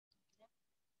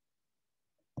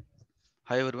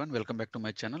Hi everyone, welcome back to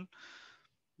my channel.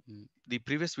 The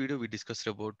previous video we discussed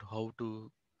about how to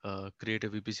create a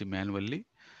VPC manually,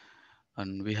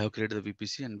 and we have created the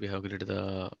VPC and we have created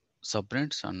the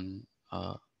subnets and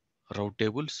route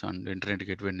tables and internet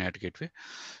gateway, NAT gateway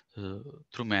uh,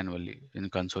 through manually in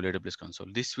console, AWS console.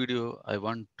 This video I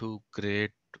want to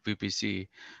create VPC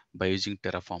by using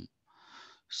Terraform.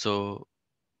 So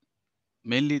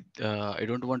mainly I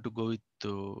don't want to go with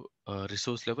the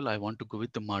resource level. I want to go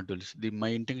with the modules. My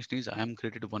intention is I am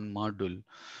created one module.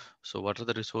 So what are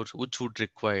the resources which would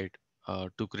required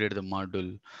to create the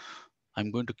module? I'm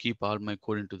going to keep all my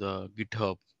code into the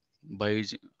GitHub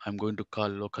I'm going to call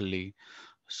locally.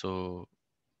 So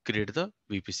create the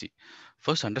VPC.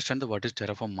 First, understand what is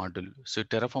Terraform module. So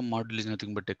Terraform module is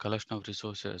nothing but a collection of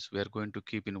resources we are going to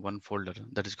keep in one folder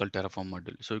that is called Terraform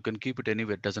module. So you can keep it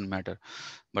anywhere, doesn't matter.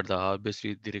 But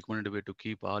obviously the recommended way to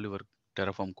keep all your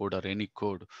Terraform code or any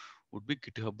code would be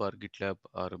GitHub or GitLab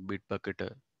or Bitbucket.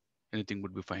 Anything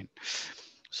would be fine.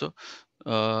 So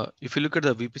if you look at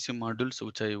the VPC modules,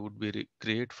 which I would be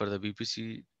create for the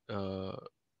VPC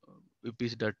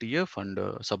VPC.tf and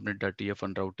subnet.tf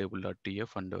and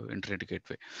routetable.tf and internet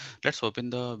gateway. Let's open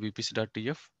the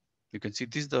VPC.tf. You can see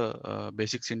this is the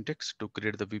basic syntax to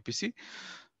create the VPC.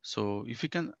 So if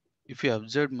you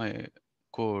observe my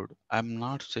code, I'm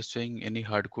not specifying any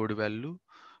hard code value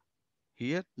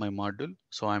here, my module.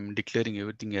 So I'm declaring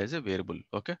everything as a variable.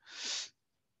 Okay.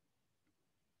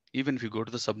 Even if you go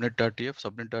to the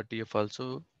subnet.tf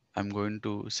also, I'm going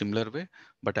to similar way,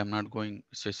 but I'm not going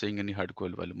saying any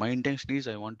hardcore value. My intention is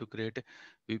I want to create a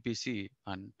VPC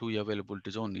and two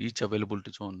availability zone. Each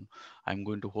availability zone, I'm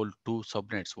going to hold two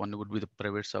subnets. One would be the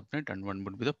private subnet and one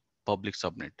would be the public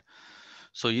subnet.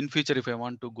 So in future, if I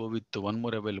want to go with one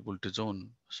more availability zone,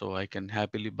 so I can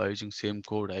happily by using same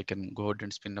code, I can go ahead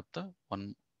and spin up the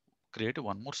one create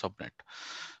one more subnet.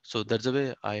 So that's the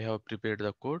way I have prepared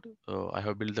the code. I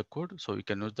have built the code. So we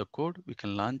can use the code. We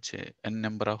can launch a n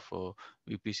number of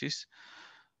VPCs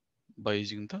by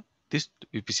using this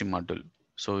VPC module.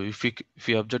 So if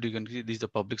you observe, you can see this is the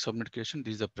public subnet creation.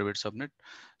 This is the private subnet.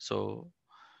 So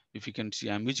if you can see,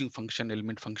 I'm using function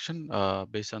element function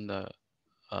based on the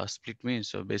split means.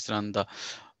 So based on the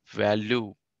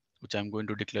value which I'm going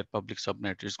to declare public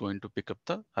subnet is going to pick up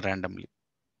the randomly.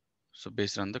 So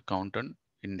based on the count and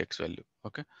index value.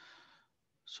 Okay.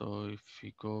 So if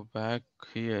we go back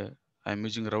here, I'm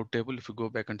using route table. If you go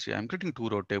back and see, I'm creating two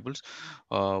route tables.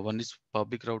 One is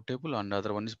public route table and the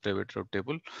other one is private route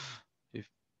table. If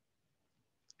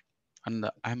and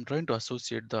I'm trying to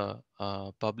associate the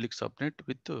public subnet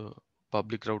with the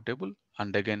public route table,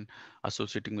 and again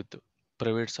associating with the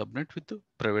private subnet with the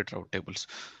private route tables.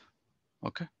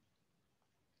 Okay.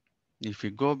 If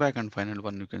you go back and final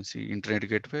one, you can see internet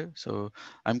gateway. So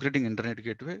I'm creating internet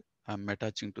gateway. I'm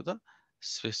attaching to the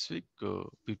specific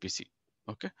VPC.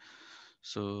 Okay.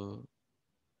 So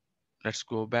let's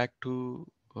go back to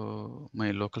my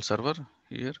local server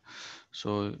here.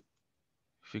 So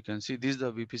if you can see, this is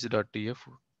the vpc.tf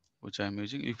which I'm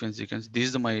using. You can see this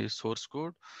is my source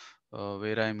code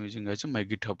where I'm using as my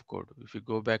GitHub code. If you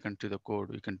go back into the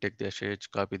code, you can take the SH,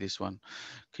 copy this one,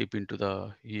 keep into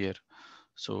the here.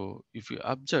 So if you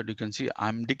observe, you can see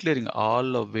I'm declaring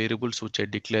all of variables which I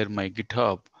declare my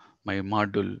GitHub, my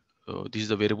module. This is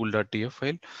the variable.tf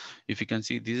file. If you can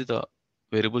see, these are the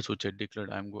variables which I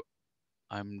declared.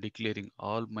 I'm declaring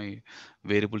all my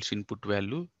variables input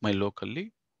value, my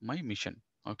locally, my mission.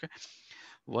 Okay.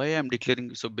 Why I'm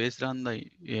declaring? So based on the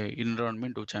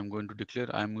environment which I'm going to declare,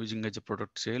 I'm using as a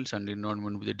product sales and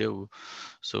environment with the dev.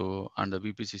 So and the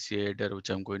VPC header which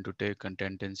I'm going to take and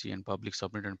tendency and public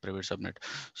subnet and private subnet.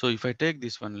 So if I take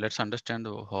this one, let's understand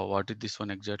what is this one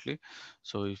exactly.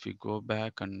 So if we go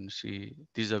back and see,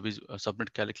 this is a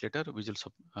subnet calculator,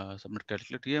 subnet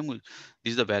calculator. Here,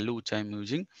 this is the value which I'm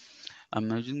using. I'm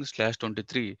using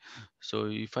 /23. So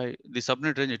if the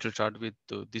subnet range, it will start with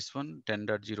this one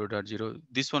 10.0.0.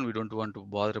 This one we don't want to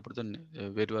bother about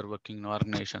where you are working in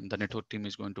organization. The network team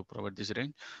is going to provide this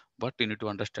range, but you need to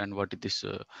understand what is this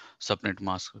subnet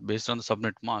mask. Based on the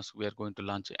subnet mask, we are going to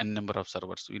launch n number of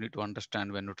servers. You need to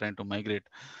understand when you're trying to migrate,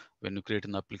 when you create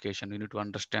an application, you need to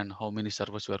understand how many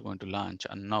servers you are going to launch,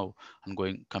 and now and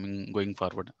going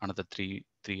forward another three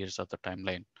years of the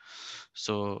timeline.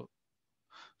 So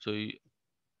so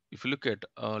if you look at,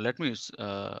 let me,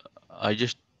 I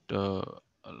just uh,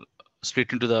 uh,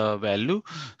 split into the value.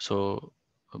 So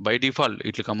by default,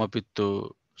 it will come up with,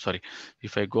 sorry,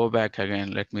 if I go back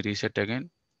again, let me reset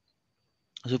again.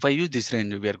 So if I use this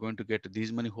range, we are going to get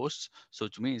these many hosts. So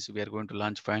which means we are going to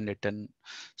launch 510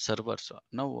 servers.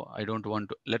 Now I don't want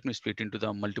to, let me split into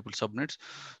the multiple subnets.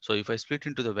 So if I split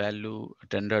into the value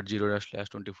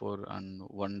 10.0/24 and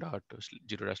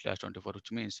 1.0/24,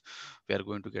 which means we are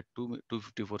going to get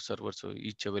 254 servers, so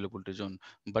each availability zone.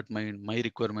 But my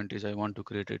requirement is I want to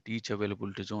create it. Each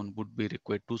availability zone would be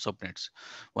required two subnets.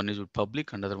 One is with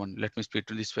public, another one. Let me split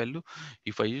to this value.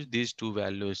 If I use these two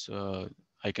values,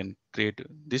 I can create,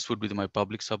 this would be my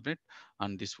public subnet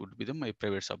and this would be my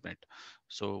private subnet.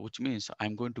 So which means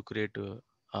I'm going to create,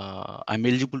 I'm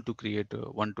eligible to create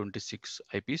 126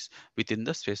 IPs within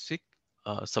the specific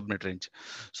subnet range.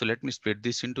 So let me split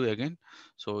this into again.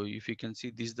 So if you can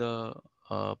see, this is the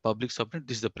public subnet,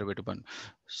 this is the private one.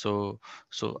 So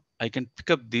I can pick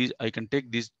up these, I can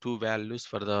take these two values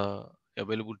for the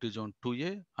availability zone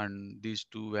 2A and these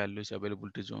two values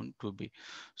availability zone 2B.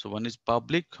 So one is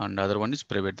public and other one is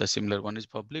private. The similar one is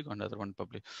public and other one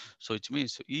public. So it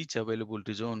means each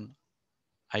availability zone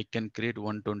I can create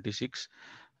 126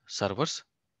 servers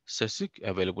specific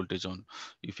availability zone.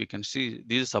 If you can see,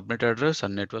 this is subnet address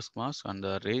and network mask, and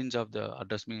the range of the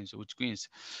address means, which means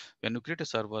when you create a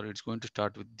server, it's going to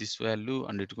start with this value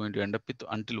and it's going to end up with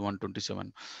until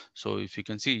 127. So if you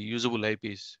can see usable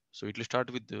IPs, so it will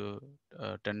start with the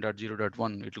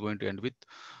 10.0.1, it's going to end with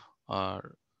uh,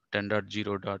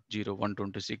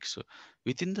 10.0.0.126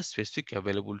 within the specific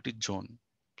availability zone.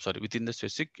 Sorry, within the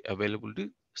specific availability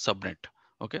subnet.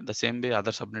 Okay, the same way other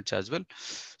subnets as well.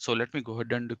 So let me go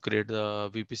ahead and create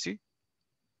the VPC.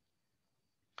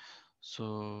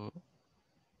 So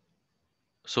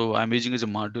I'm using as a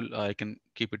module. I can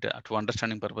keep it for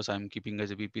understanding purpose. I'm keeping as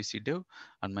a VPC dev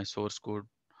and my source code,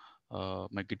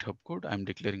 my GitHub code, I'm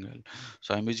declaring well.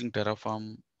 So I'm using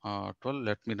Terraform 12.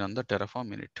 Let me run the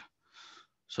Terraform in it.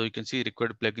 So you can see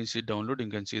required plugins is download.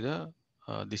 You can see the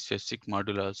this specific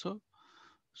module also.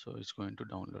 So it's going to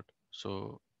download.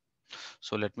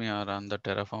 So let me run the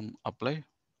Terraform apply.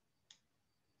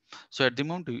 So at the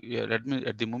moment,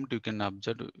 at the moment you can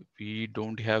observe we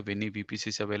don't have any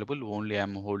VPCs available. Only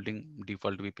I'm holding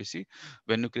default VPC.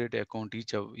 When you create an account,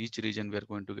 each region we are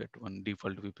going to get one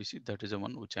default VPC. That is the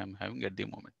one which I'm having at the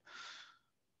moment.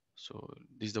 So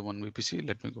this is the one VPC.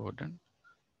 Let me go ahead and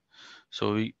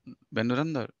when you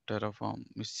run the Terraform,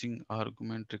 missing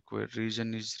argument required,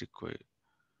 region is required,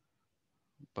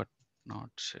 but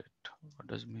not set. What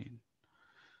does it mean?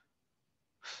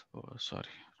 Oh,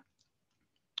 sorry.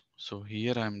 So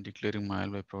here I'm declaring my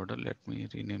by provider. Let me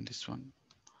rename this one.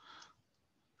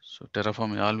 So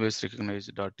Terraform always recognize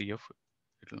 .tf.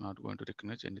 It will not going to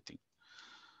recognize anything.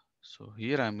 So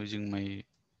here I'm using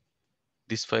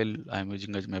this file I'm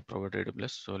using as my provider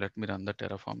AWS. So let me run the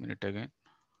Terraform in it again.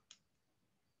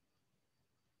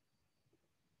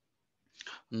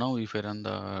 Now if I run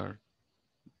the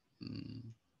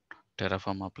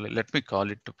Terraform apply, let me call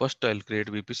it. First I'll create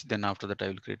VPC, then after that I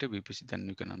will create a VPC, then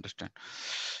you can understand.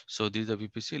 So this is the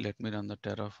VPC. Let me run the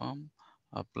Terraform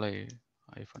apply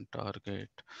 -target.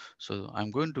 So I'm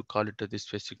going to call it this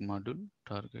specific module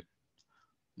target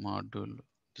module.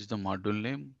 This is the module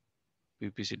name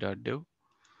vpc.dev.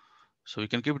 So you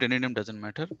can keep it any name, doesn't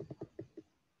matter.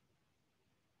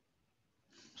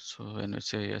 So when I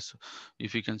say yes,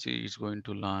 if you can see, it's going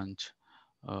to launch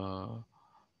uh,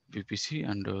 VPC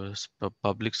and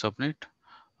public subnet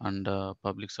and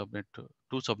public subnet.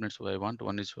 Two subnets I want.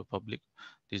 One is for public.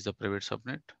 This is the private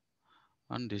subnet,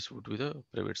 and this would be the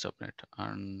private subnet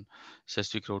and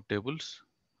specific route tables.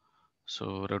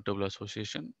 So route table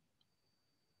association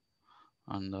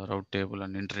and the route table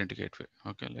and internet gateway.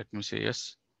 Okay, let me say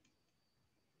yes.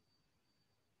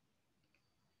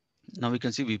 Now we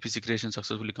can see VPC creation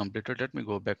successfully completed. Let me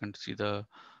go back and see the.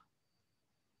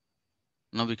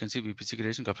 Now we can see VPC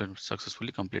creation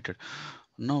successfully completed.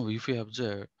 Now if we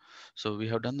observe, so we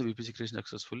have done the VPC creation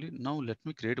successfully. Now let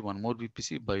me create one more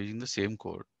VPC by using the same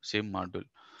code, same module.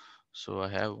 So I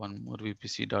have one more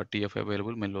VPC.tf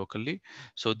available my locally.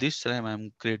 So this time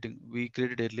I'm creating, we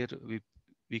created earlier,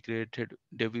 we created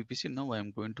dev VPC. Now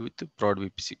I'm going to with the prod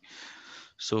VPC.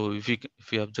 So if you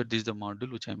observe, this is the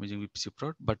module which I'm using VPC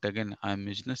prod, but again I'm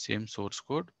using the same source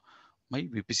code, my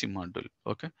VPC module.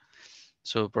 Okay.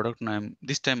 So product name,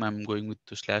 this time I'm going with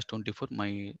the /24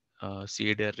 my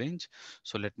CADR range.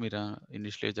 So let me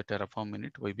initialize the Terraform in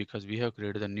it. Why? Because we have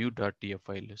created a new .tf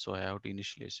file. So I have to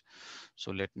initialize.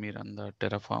 So let me run the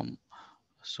Terraform.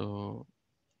 So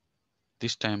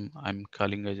this time I'm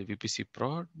calling as a VPC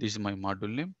prod. This is my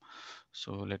module name.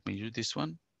 So let me use this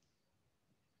one.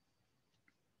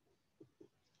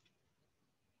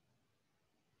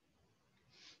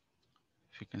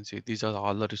 If you can see, these are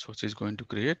all the resources going to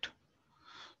create.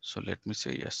 So let me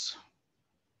say yes.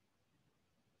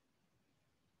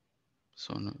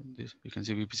 So now this we can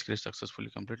see VPC create successfully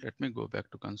complete. Let me go back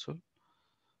to console.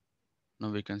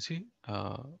 Now we can see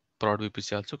prod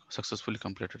VPC also successfully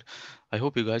completed. I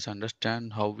hope you guys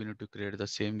understand how we need to create the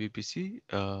same VPC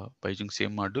by using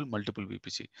same module, multiple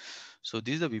VPC. So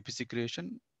this is the VPC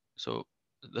creation. So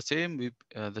the same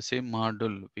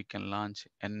module we can launch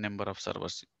n number of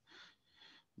servers.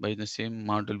 By the same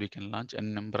module we can launch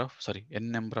n number of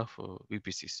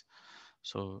VPCs.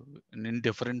 So in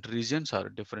different regions or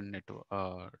different network,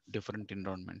 different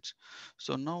environments.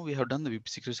 So now we have done the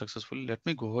VPC create successfully. Let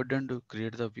me go ahead and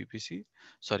create the VPC.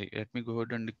 Let me go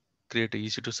ahead and create a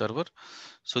EC2 server.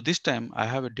 So this time I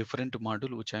have a different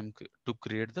module which I'm to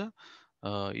create the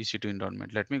EC2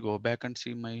 environment. Let me go back and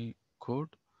see my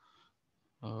code.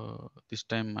 This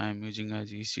time I am using as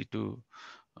EC2.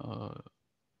 Uh,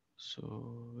 so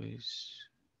is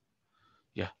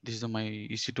Yeah, this is my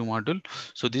EC2 module.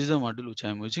 So this is the module which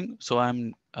I'm using. So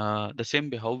I'm the same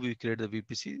way how we create the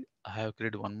VPC. I have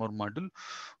created one more module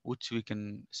which we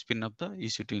can spin up the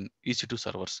EC2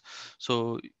 servers.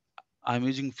 So I'm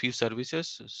using few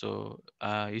services. So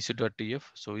EC2.tf.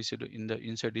 So EC2 in the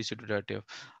inside EC2.tf,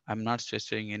 I'm not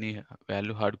specifying any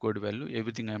value, hard code value.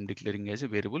 Everything I'm declaring as a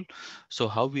variable. So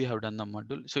how we have done the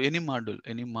module? So any module,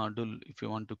 if you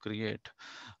want to create,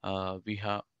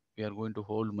 we are going to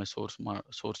hold my source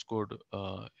code.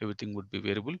 Everything would be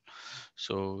variable.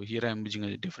 So here I am using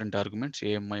a different arguments: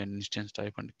 AMI and instance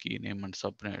type and key name and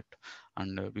subnet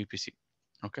and VPC.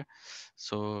 Okay,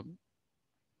 so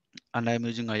and I'm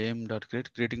using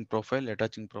IAM.create, creating profile,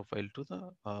 attaching profile to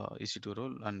the EC2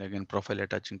 role, and again profile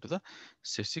attaching to the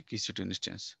SysIC EC2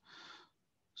 instance.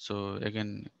 So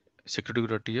again,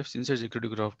 security.tf, inside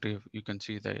security.tf, you can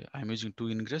see that I'm using two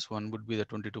ingress. One would be the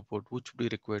 22 port, which would be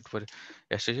required for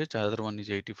SSH. Other one is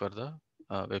 80 for the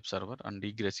web server, and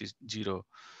egress is 0.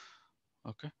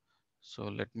 Okay. So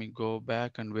let me go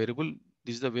back and variable.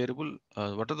 This is the variable.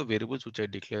 What are the variables which I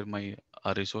declare my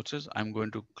resources? I'm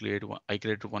going to create one. I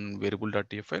created one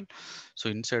variable.tf file. So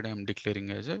inside I'm declaring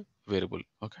as a variable.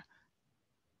 Okay.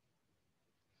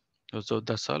 So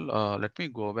that's all. Let me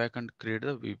go back and create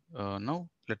the now.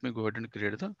 Let me go ahead and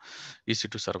create the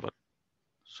EC2 server.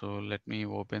 So let me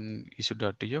open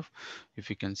issue.tf. If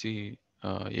you can see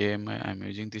AMI, I'm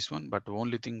using this one, but the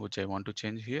only thing which I want to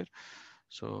change here.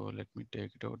 So let me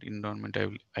take it out. Environment,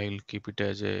 I'll keep it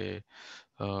as a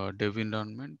dev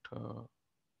environment.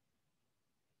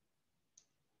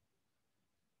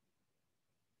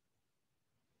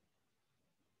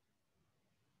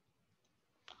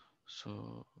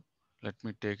 So let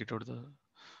me take it out. The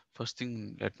first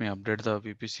thing, let me update the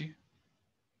VPC.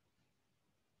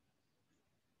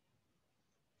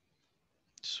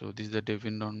 So this is the dev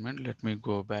environment. Let me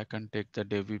go back and take the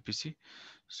dev VPC.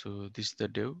 So this is the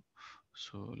dev.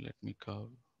 So let me go.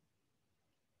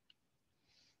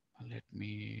 Let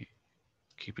me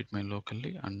keep it my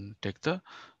locally and take the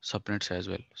subnets as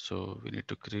well. So we need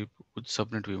to create which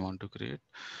subnet we want to create.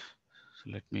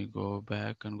 So let me go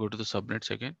back and go to the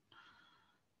subnets again.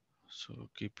 So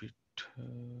keep it.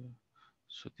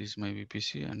 So this is my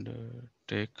VPC and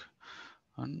take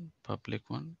one public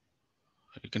one.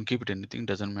 You can keep it anything,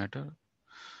 doesn't matter.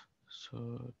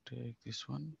 So take this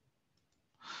one.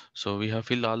 So we have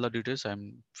filled all the details.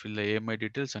 I'm fill the AMI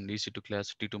details and EC2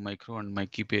 class, T2 micro and my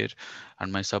key pair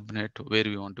and my subnet where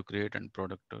we want to create and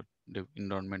product the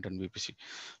environment and VPC.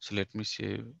 So let me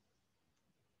save.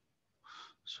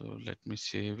 So let me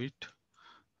save it.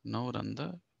 Now run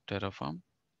the Terraform.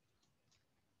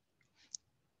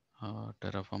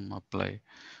 Terraform apply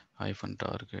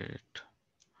 -target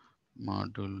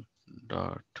module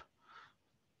dot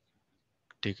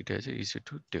take it as a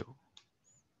EC2 dev.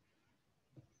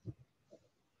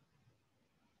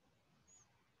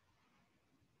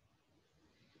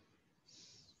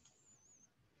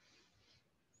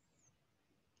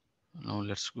 Now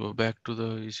let's go back to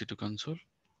the EC2 console.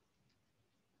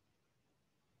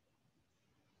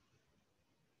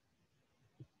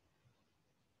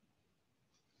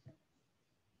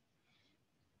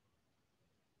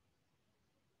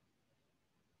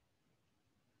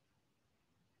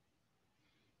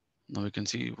 Now we can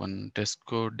see one test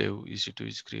code dev EC2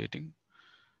 is creating.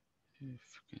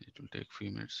 It will take few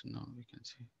minutes. Now we can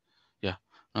see. Yeah,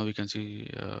 now we can see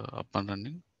up and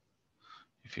running.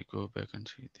 If you go back and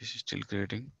see, this is still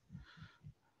creating.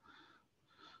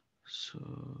 So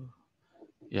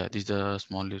yeah, this is the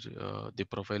small the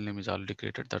profile name is already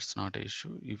created. That's not an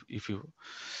issue. If you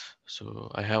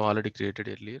so I have already created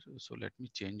earlier. So let me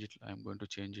change it. I'm going to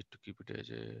change it to keep it as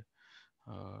a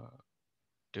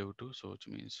dev2. So which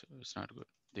means it's not good.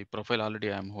 The profile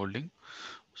already I'm holding,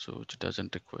 so it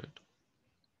doesn't require.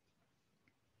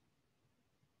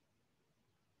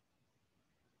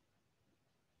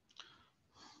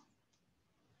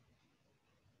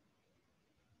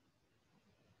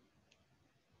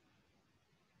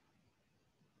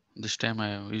 This time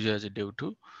I use as a dev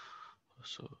too.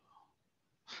 So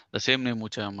the same name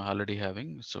which I'm already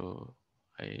having. So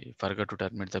I forgot to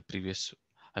terminate the previous.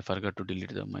 I forgot to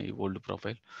delete my old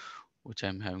profile which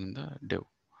I'm having the dev.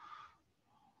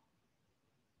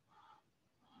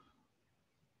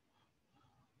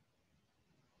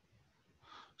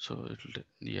 So it'll,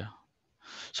 yeah.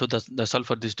 So that's all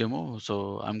for this demo.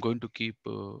 So I'm going to keep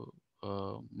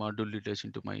module details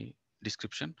into my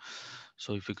description.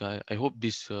 So if you guys, I hope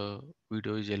this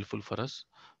video is helpful for us,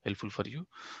 helpful for you.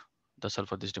 That's all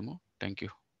for this demo. Thank you.